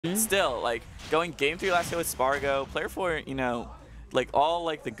Still, like, going game 3 last year with Spargo, player 4, you know, like, all,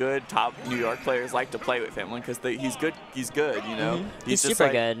 like, the good top New York players like to play with him because he's good, you know? He's just super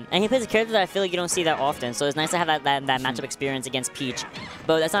like, good. And he plays a character that I feel like you don't see that often, so it's nice to have that matchup experience against Peach.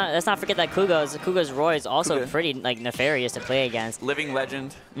 But let's not forget that Kuuga's Roy is also pretty, like, nefarious to play against. Living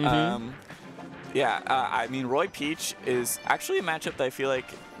legend. Yeah, I mean, Roy Peach is actually a matchup that I feel like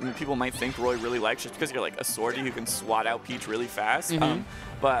people might think Roy really likes just because you're like a swordy who can swat out Peach really fast.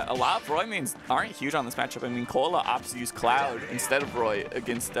 But a lot of Roy mains aren't huge on this matchup. I mean, Cola opts to use Cloud instead of Roy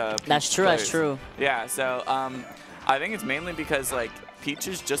against Peach That's true, players. that's true. Yeah, so I think it's mainly because, like, Peach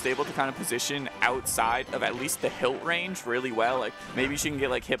is just able to kind of position outside of at least the hilt range really well. Like, maybe she can get,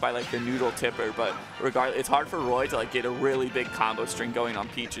 like, hit by, like, the noodle tipper, but regardless, it's hard for Roy to, like, get a really big combo string going on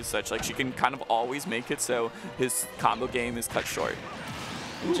Peach as such. Like, she can kind of always make it so his combo game is cut short.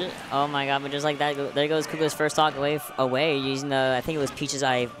 Oh my god, but just like that, there goes Kuuga's first stock away using the, I think it was Peach's,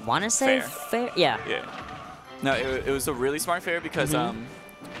 I want to say fair. Yeah. No, it was a really smart fair because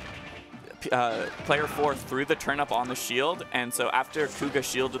player 4 threw the turn-up on the shield, and so after Kuuga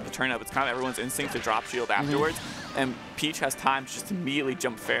shielded the turn-up, it's kind of everyone's instinct to drop shield afterwards, and Peach has time to just immediately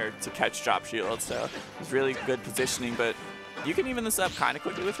jump fair to catch drop shield, so it's really good positioning, but you can even this up kind of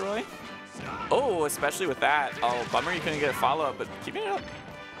quickly with Roy. Oh, especially with that. Oh, bummer you couldn't get a follow-up, but keeping it up.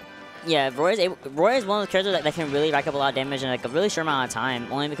 Yeah, Roy is one of the characters that can really rack up a lot of damage in like a really short amount of time,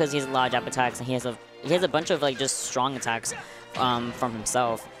 only because he has a lot of jab attacks and he has a bunch of like just strong attacks from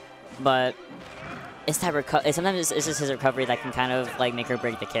himself. But it's that sometimes it's just his recovery that can kind of like make or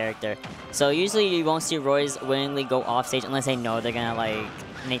break the character. So usually you won't see Roy's willingly go off stage unless they know they're gonna like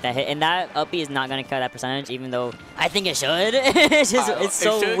make that hit, and that up B is not gonna cut that percentage, even though I think it should. It's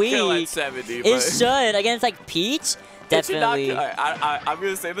so weak. Kill at 70, it should against like Peach. Definitely. I'm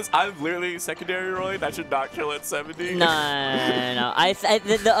going to say this. I'm literally secondary Roy. That should not kill at 70. No.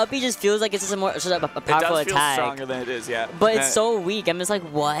 The up B just feels like it's just a powerful attack. It does feel stronger than it is, yeah. But it's so weak. I'm just like,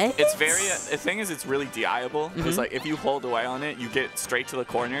 what? It's very, the thing is, it's really DIable. Because like, if you hold away on it, you get straight to the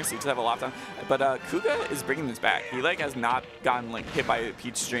corner, so you just have a lot of time. But Kuuga is bringing this back. He like has not gotten like hit by a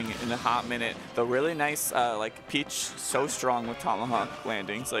Peach string in a hot minute. The really nice, like, Peach so strong with Tomahawk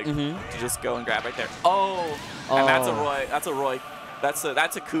landings, like, to just go and grab right there. And that's a Roy. That's a Roy. That's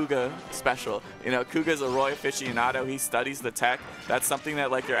a Kuuga special. You know, Kuuga's a Roy aficionado. He studies the tech. That's something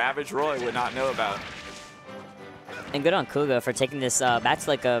that like your average Roy would not know about. And good on Kuuga for taking this back to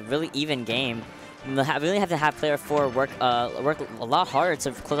like a really even game. You really have to have player 4 work a lot harder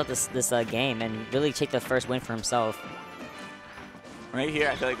to close out this game and really take the first win for himself. Right here,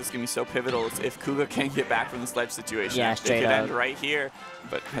 I feel like this is going to be so pivotal if Kuuga can't get back from this ledge situation. Yeah, straight it could up. end right here,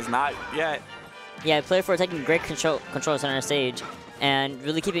 but has not yet. Yeah, player 4 taking great control of center stage and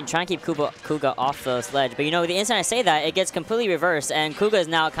really trying to keep Kuuga off the sledge. But you know, the instant I say that, it gets completely reversed, and Kuuga is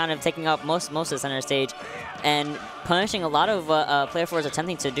now kind of taking up most of the center stage and punishing a lot of what player 4 is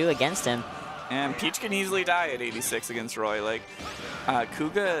attempting to do against him. And Peach can easily die at 86 against Roy. Like,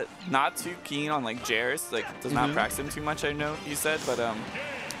 Kuuga not too keen on like Jairs, like does not practice him too much. I know you said, but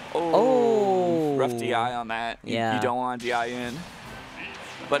rough DI on that. Yeah, you don't want to DI in.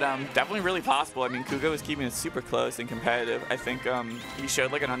 But definitely really possible. I mean, Kuuga was keeping it super close and competitive. I think he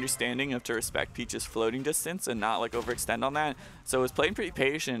showed like an understanding of to respect Peach's floating distance and not like overextend on that. So it was playing pretty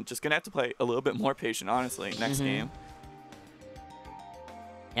patient. Just gonna have to play a little bit more patient, honestly, next game.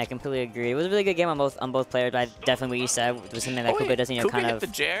 Yeah, I completely agree. It was a really good game on both players, but definitely what you said was something that Kuuga doesn't, you know, Kuuga kind hit of. the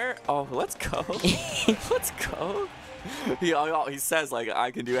Jair. Oh, let's go. Let's go. He says like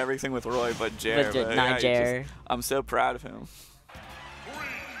I can do everything with Roy, but Jair. But not Jair. I'm so proud of him.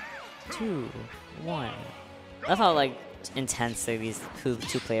 2, 1. I love how like intense these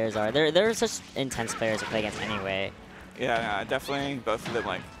two players are. They're such intense players to play against anyway. Yeah, definitely both of them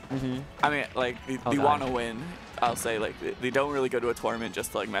like. I mean, like they want to win. I'll say like they don't really go to a tournament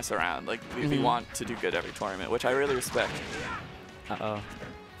just to like mess around. Like they want to do good every tournament, which I really respect. For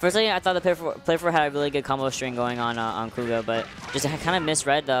a second, I thought the player 4 had a really good combo string going on Kuuga, but just I kind of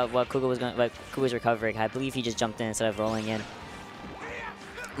misread what Kuuga was going, like Kuuga's recovery. I believe he just jumped in instead of rolling in.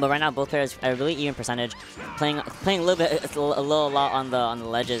 But right now, both players are really even percentage, playing a lot on the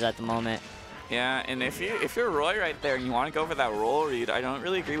ledges at the moment. Yeah, and if you're Roy right there and you want to go for that roll read, I don't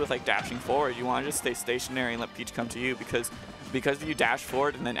really agree with like dashing forward. You want to just stay stationary and let Peach come to you because you dash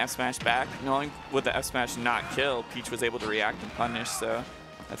forward and then F smash back. Knowing with the F smash not kill, Peach was able to react and punish. So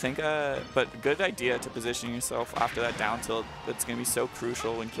I think, but good idea to position yourself after that down tilt. That's gonna be so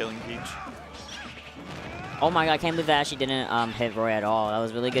crucial when killing Peach. Oh my god, I can't believe that actually didn't hit Roy at all. That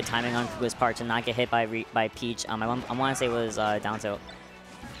was really good timing on Kuuga's part to not get hit by Peach. I want to say it was down tilt.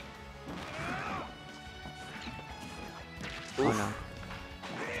 Oh no.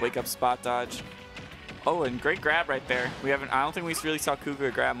 Wake up spot dodge. Oh, and great grab right there. I don't think we really saw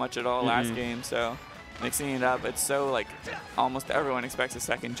Kuuga grab much at all last game, so mixing it up. It's so like almost everyone expects a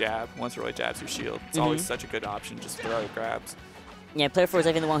second jab once Roy jabs your shield. It's always such a good option, just throw grabs. Yeah, player 4 is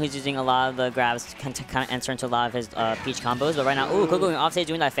definitely the one who's using a lot of the grabs to kind of enter into a lot of his Peach combos. But right now, ooh, Kuuga going offstage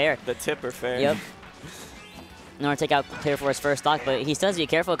doing that fair. The tipper fair. Yep. In order to take out player 4's first stock, but he still has to be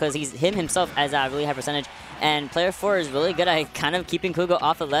careful because him himself has a really high percentage. And player 4 is really good at kind of keeping Kuuga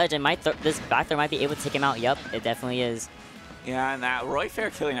off the ledge, and this back throw might be able to take him out. Yep, it definitely is. Yeah, and that Roy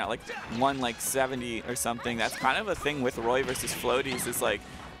fair killing at like 170 or something. That's kind of a thing with Roy versus floaties. Is like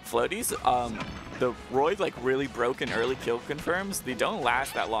floaties, the Roy like really broken early kill confirms, they don't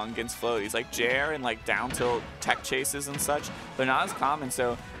last that long against floaties. Like JR and like down tilt tech chases and such, they're not as common.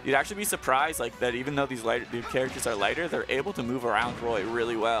 So you'd actually be surprised like that even though these characters are lighter, they're able to move around Roy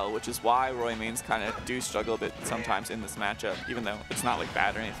really well, which is why Roy mains kind of do struggle a bit sometimes in this matchup, even though it's not like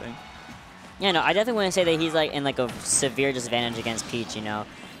bad or anything. Yeah, no, I definitely wouldn't say that he's like in like a severe disadvantage against Peach, you know.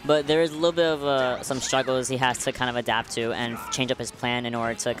 But there is a little bit of some struggles he has to kind of adapt to and change up his plan in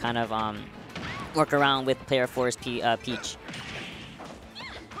order to kind of work around with player 4's Peach.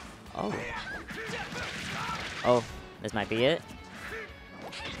 Oh. Oh, this might be it.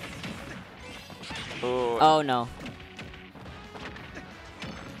 Ooh. Oh, no.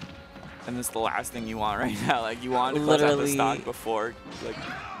 And this is the last thing you want right now. Like, you want to close out the stock before like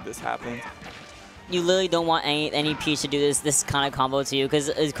this happens. You literally don't want any Peach to do this kind of combo to you, because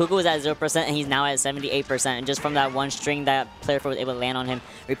Kuuga was at 0% and he's now at 78%, and just from that one string that player 4 was able to land on him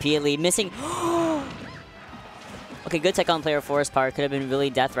repeatedly, missing. Okay, good tech on player 4's part. Could have been really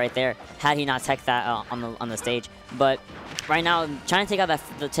death right there had he not tech that on the stage. But right now, trying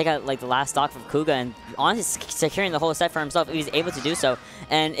to take out like the last stock from Kuuga, and honestly securing the whole set for himself if he's able to do so.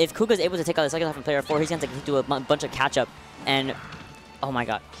 And if Kuuga is able to take out the second stock from player 4, he's going to do a bunch of catch up. And oh my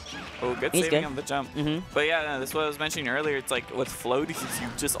god. Oh, good saving on the jump. But yeah, no, this is what I was mentioning earlier. It's like with floaties, you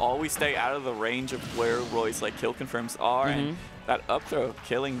just always stay out of the range of where Roy's like kill confirms are, and that up throw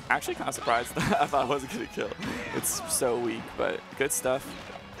killing. Actually, kind of surprised. I thought I wasn't gonna kill. It's so weak, but good stuff.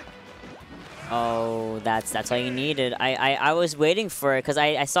 Oh, that's all you needed. I was waiting for it because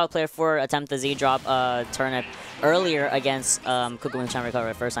I saw player 4 attempt the Z drop turnip earlier against Kuuga when trying to recover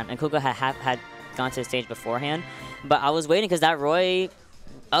the first time, and Kuuga had gone to the stage beforehand. But I was waiting because that Roy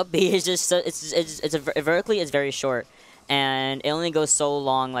up B is just vertically it's very short, and it only goes so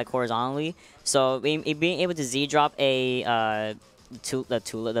long like horizontally. So being able to Z drop the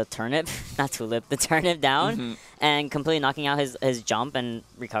turnip, not tulip, the turnip down, and completely knocking out his jump and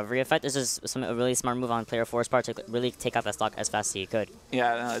recovery effect is just a really smart move on player 4's part to really take out that stock as fast as he could.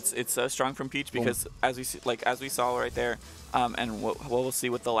 Yeah, no, it's so strong from Peach because as we saw right there, and what we'll see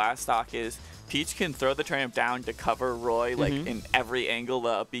with the last stock is, Peach can throw the turnip down to cover Roy like in every angle the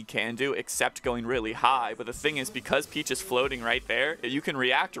up B can do, except going really high. But the thing is, because Peach is floating right there, you can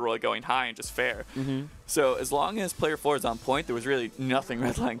react to Roy going high and just fair. So as long as player 4 is on point, there was really nothing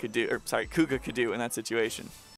Redline could do, or sorry, Kuuga could do in that situation.